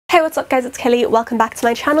Hey, what's up guys, it's Kelly, welcome back to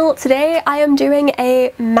my channel. Today I am doing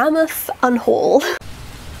a mammoth unhaul.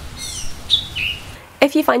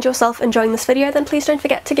 If you find yourself enjoying this video, then please don't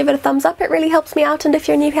forget to give it a thumbs up, it really helps me out, and if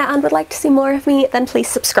you're new here and would like to see more of me, then please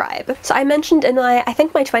subscribe. So I mentioned in my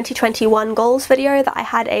 2021 goals video that I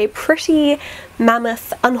had a pretty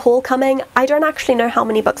mammoth unhaul coming. I don't actually know how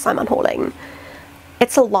many books I'm unhauling.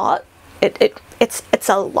 It's a lot. It's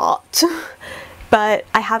a lot. But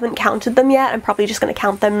I haven't counted them yet. I'm probably just going to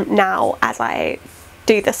count them now as I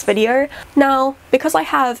do this video. Now, because I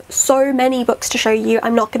have so many books to show you,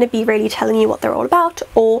 I'm not going to be really telling you what they're all about,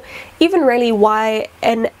 or even really why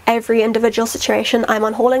in every individual situation I'm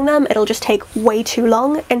unhauling them. It'll just take way too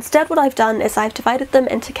long. Instead, what I've done is I've divided them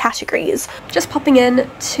into categories. Just popping in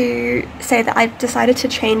to say that I've decided to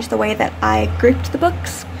change the way that I grouped the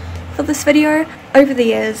books for this video. Over the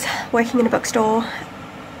years, working in a bookstore,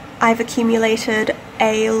 I've accumulated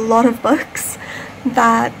a lot of books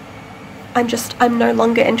that I'm no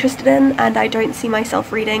longer interested in, and I don't see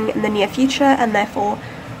myself reading in the near future, and therefore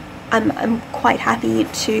I'm quite happy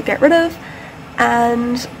to get rid of.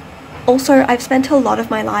 And also, I've spent a lot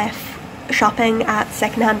of my life shopping at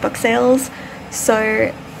secondhand book sales,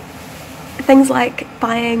 so things like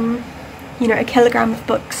buying, you know, a kilogram of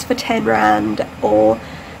books for 10 rand, or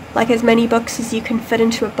like as many books as you can fit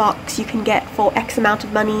into a box you can get for X amount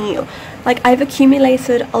of money. Like, I've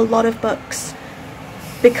accumulated a lot of books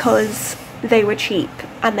because they were cheap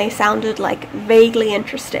and they sounded like vaguely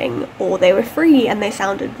interesting, or they were free and they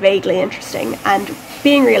sounded vaguely interesting, and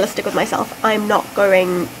being realistic with myself, I'm not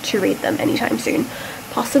going to read them anytime soon,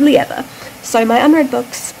 possibly ever. So my unread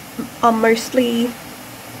books are mostly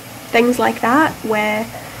things like that, where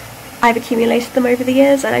I've accumulated them over the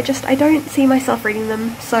years and I don't see myself reading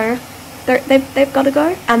them, so they've got to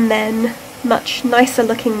go. And then much nicer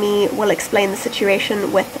looking me will explain the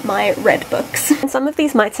situation with my read books. And some of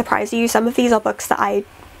these might surprise you. Some of these are books that I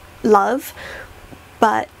love,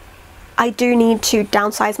 but I do need to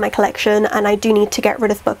downsize my collection and I do need to get rid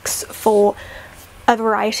of books for a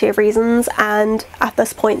variety of reasons, and at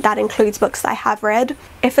this point that includes books that I have read.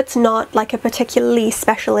 If it's not like a particularly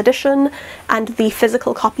special edition and the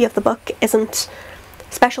physical copy of the book isn't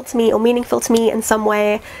special to me or meaningful to me in some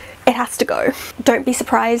way, it has to go. Don't be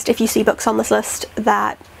surprised if you see books on this list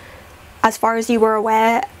that, as far as you were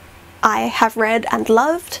aware, I have read and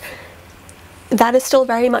loved. That is still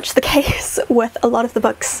very much the case with a lot of the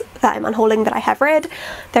books that I'm unhauling that I have read.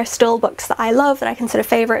 They're still books that I love, that I consider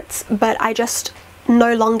favourites, but I just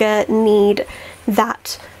no longer need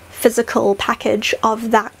that physical package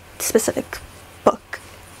of that specific book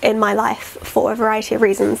in my life for a variety of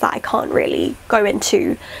reasons that I can't really go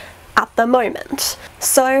into at the moment.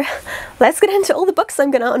 So let's get into all the books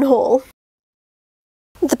I'm gonna unhaul.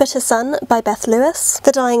 The Bitter Sun by Beth Lewis,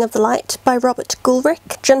 The Dying of the Light by Robert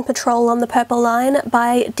Goulrick, Gin Patrol on the Purple Line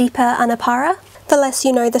by Deepa Anapara, The Less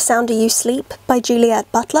You Know the Sounder You Sleep by Juliet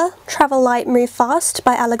Butler, Travel Light Move Fast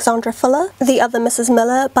by Alexandra Fuller, The Other Mrs.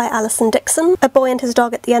 Miller by Alison Dixon, A Boy and His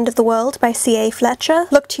Dog at the End of the World by C.A. Fletcher,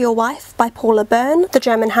 Look to Your Wife by Paula Byrne, The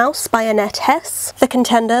German House by Annette Hess, The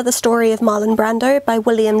Contender, The Story of Marlon Brando by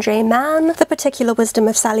William J. Mann, The Particular Wisdom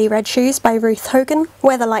of Sally Red Shoes by Ruth Hogan,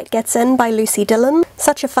 Where the Light Gets In by Lucy Dillon,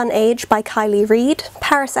 Such a Fun Age by Kylie Reid,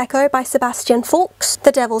 Paris Echo by Sebastian Faulks,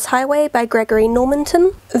 The Devil's Highway by Gregory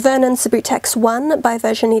Normanton, Vernon Subutex 1 by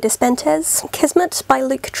Virginie Despentes, Kismet by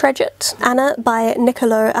Luke Tredget, Anna by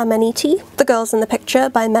Niccolo Amaniti, The Girls in the Picture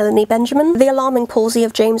by Melanie Benjamin, The Alarming Palsy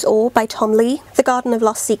of James Orr by Tom Lee, The Garden of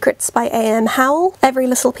Lost Secrets by A.M. Howell, Every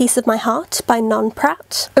Little Piece of My Heart by Non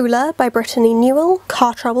Pratt, Ula by Brittany Newell,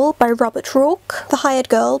 Car Trouble by Robert Rourke, The Hired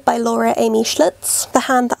Girl by Laura Amy Schlitz, The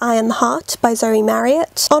Hand That Ironed the Heart by Zoe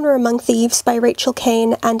Marriott, Honor Among Thieves by Rachel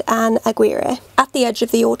Kane and Anne Aguirre, At the Edge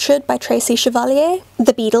of the Orchard by Tracy Chevalier,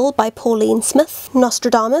 The Beadle by Pauline Smith,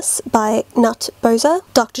 Nostradamus by Nut Boza,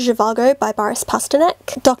 Dr. Zhivago by Boris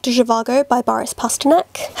Pasternak, Dr. Zhivago by Boris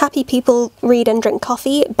Pasternak, Happy People Read and Drink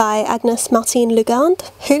Coffee by Agnes Martine Lugand,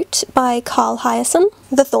 Hoot by Carl Hyacin,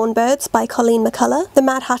 The Thornbirds by Colleen McCullough, The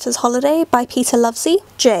Mad Hatter's Holiday by Peter Lovesey,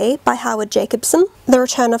 Jay by Howard Jacobson, The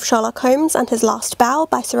Return of Sherlock Holmes and His Last Bow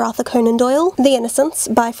by Sir Arthur Conan Doyle, The Innocents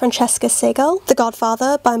by Francesca Segal, The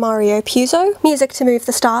Godfather by Mario Puzo, Music to Move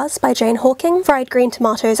the Stars by Jane Hawking, Fried Green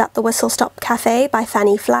Tomatoes at the Whistle Stop Cafe by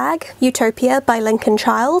Fanny Flagg, Utopia by Lincoln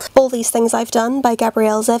Child, All These Things I've Done by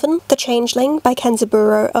Gabrielle Zevin, The Changeling by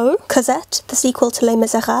Kenzaburo O, Cosette, the sequel to Les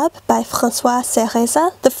Miserables by François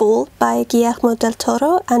Cereza, The Fool by Guillermo del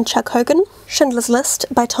Toro and Chuck Hogan, Schindler's List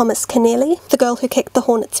by Thomas Keneally, The Girl Who Kicked the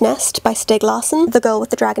Hornet's Nest by Stig Larsson, The Girl with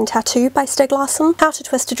the Dragon Tattoo by Stig Larsson, How to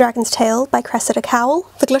Twist a Dragon's Tail by Cressida Cowell,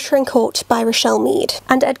 The Glittering Court by Rochelle Mead,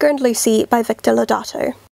 and Edgar and Lucy by Victor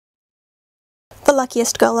Lodato. The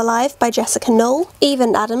Luckiest Girl Alive by Jessica Knoll, Eve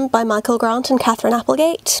and Adam by Michael Grant and Catherine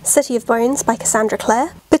Applegate, City of Bones by Cassandra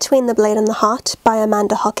Clare, Between the Blade and the Heart by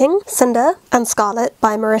Amanda Hocking, Cinder and Scarlet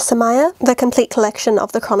by Marissa Meyer, The Complete Collection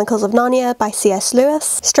of the Chronicles of Narnia by C.S.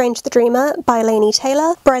 Lewis, Strange the Dreamer by Laini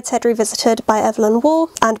Taylor, Brideshead Revisited by Evelyn Waugh,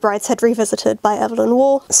 and Brideshead Revisited by Evelyn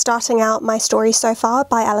Waugh, Starting Out My Story So Far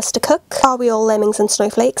by Alistair Cook, Are We All Lemmings and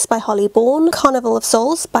Snowflakes by Holly Bourne, Carnival of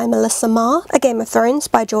Souls by Melissa Marr, A Game of Thrones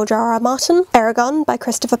by George R.R. Martin, Eragon by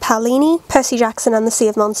Christopher Paolini, Percy Jackson and the Sea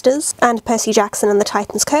of Monsters, and Percy Jackson and the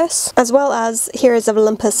Titan's Curse, as well as Heroes of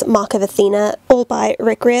Olympus, Mark of Athena, all by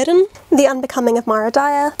Rick Riordan, The Unbecoming of Mara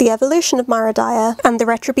Dyer, The Evolution of Mara Dyer, and The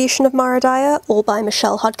Retribution of Mara Dyer, all by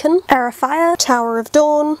Michelle Hodkin, Air of Fire, Tower of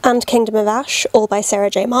Dawn, and Kingdom of Ash, all by Sarah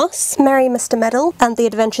J. Maas, Merry Mr. Meddle, and The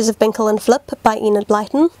Adventures of Binkle and Flip by Enid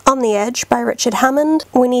Blyton, On the Edge by Richard Hammond,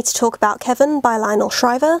 We Need to Talk About Kevin by Lionel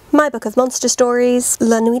Shriver, My Book of Monster Stories,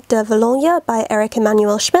 La Nuit de Valonia by Eric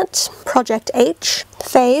Emmanuel Schmidt, Project H,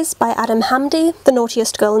 Phase by Adam Hamdy, The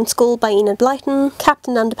Naughtiest Girl in School by Enid Blyton,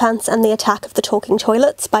 Captain Underpants and the Attack of the Talking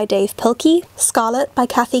Toilets by Dave Pilkey, Scarlet by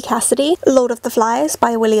Kathy Cassidy, Lord of the Flies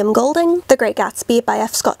by William Golding, The Great Gatsby by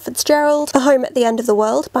F. Scott Fitzgerald, A Home at the End of the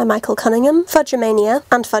World by Michael Cunningham, Fudgemania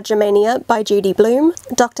and Fudgemania by Judy Blume,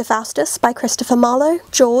 Dr. Faustus by Christopher Marlowe,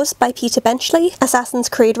 Jaws by Peter Benchley, Assassin's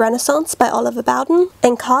Creed Renaissance by Oliver Bowden,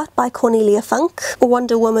 Inkheart by Cornelia Funk,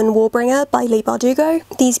 Wonder Woman Warbringer by Leigh Bardugo,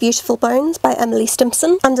 These Beautiful Bones by Emily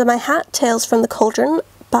Stimson, Under My Hat, Tales from the Cauldron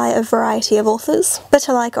by a variety of authors,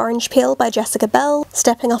 Bitter Like Orange Peel by Jessica Bell,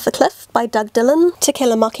 Stepping Off a Cliff by Doug Dillon, To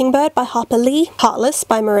Kill a Mockingbird by Harper Lee, Heartless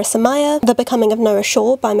by Marissa Meyer, The Becoming of Noah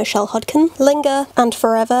Shaw by Michelle Hodkin, Linger and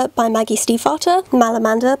Forever by Maggie Stiefvater,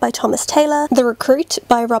 Malamander by Thomas Taylor, The Recruit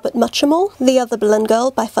by Robert Muchamore, The Other Boleyn Girl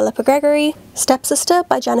by Philippa Gregory, Stepsister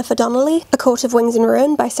by Jennifer Donnelly, A Court of Wings and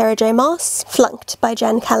Ruin by Sarah J. Maas, Flunked by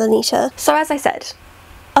Jen Kalanita. So as I said,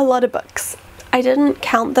 a lot of books. I didn't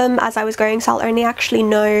count them as I was going, so I'll only actually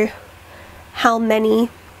know how many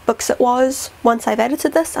books it was once I've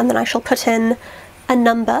edited this, and then I shall put in a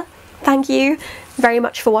number. Thank you very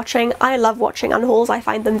much for watching. I love watching unhauls. I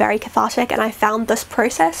find them very cathartic, and I found this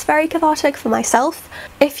process very cathartic for myself.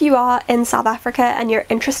 If you are in South Africa and you're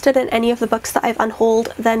interested in any of the books that I've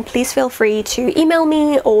unhauled, then please feel free to email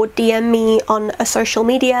me or DM me on a social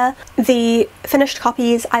media. The finished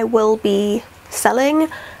copies I will be selling,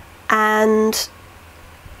 and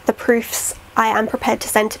the proofs I am prepared to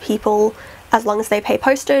send to people as long as they pay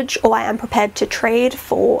postage, or I am prepared to trade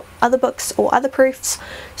for other books or other proofs.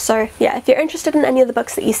 So yeah, if you're interested in any of the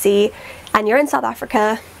books that you see and you're in South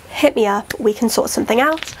Africa, hit me up, we can sort something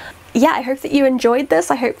out. Yeah, I hope that you enjoyed this.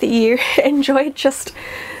 I hope that you enjoyed just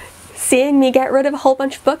seeing me get rid of a whole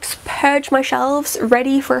bunch of books, purge my shelves,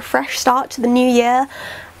 ready for a fresh start to the new year.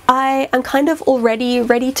 I am kind of already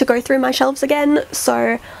ready to go through my shelves again,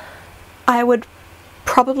 so I would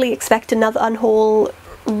probably expect another unhaul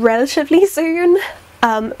relatively soon,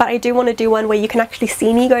 but I do want to do one where you can actually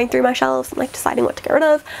see me going through my shelves and like deciding what to get rid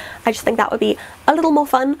of. I just think that would be a little more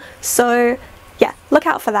fun, so yeah, look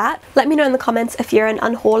out for that. Let me know in the comments if you're an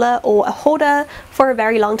unhauler or a hoarder. For a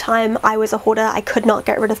very long time I was a hoarder. I could not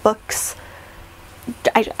get rid of books.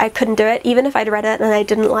 I couldn't do it. Even if I'd read it and I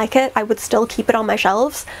didn't like it, I would still keep it on my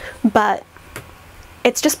shelves, but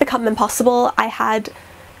it's just become impossible. I had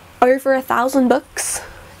over 1,000 books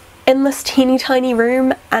in this teeny tiny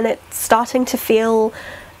room, and it's starting to feel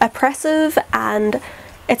oppressive, and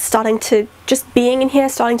it's starting to, just being in here,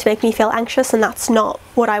 starting to make me feel anxious, and that's not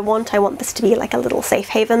what I want. I want this to be like a little safe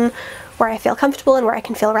haven where I feel comfortable and where I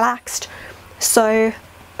can feel relaxed. So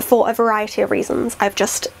for a variety of reasons, I've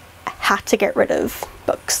just had to get rid of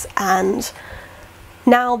books, and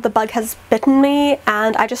now the bug has bitten me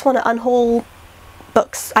and I just want to unhaul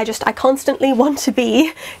books. I constantly want to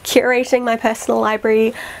be curating my personal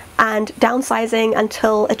library and downsizing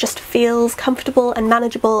until it just feels comfortable and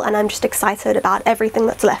manageable, and I'm just excited about everything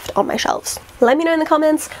that's left on my shelves. Let me know in the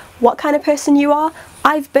comments what kind of person you are.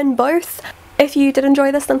 I've been both. If you did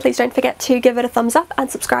enjoy this, then please don't forget to give it a thumbs up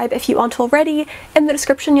and subscribe if you aren't already. In the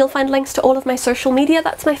description you'll find links to all of my social media.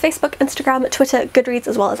 That's my Facebook, Instagram, Twitter, Goodreads,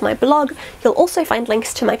 as well as my blog. You'll also find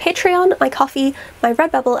links to my Patreon, my Ko-fi, my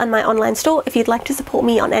Redbubble, and my online store if you'd like to support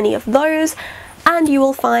me on any of those. And you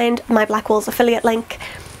will find my Blackwell's affiliate link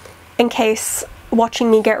in case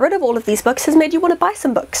watching me get rid of all of these books has made you want to buy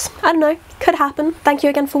some books. I don't know, could happen. Thank you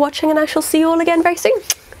again for watching, and I shall see you all again very soon.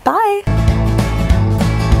 Bye!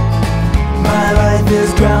 My life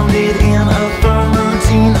is grounded in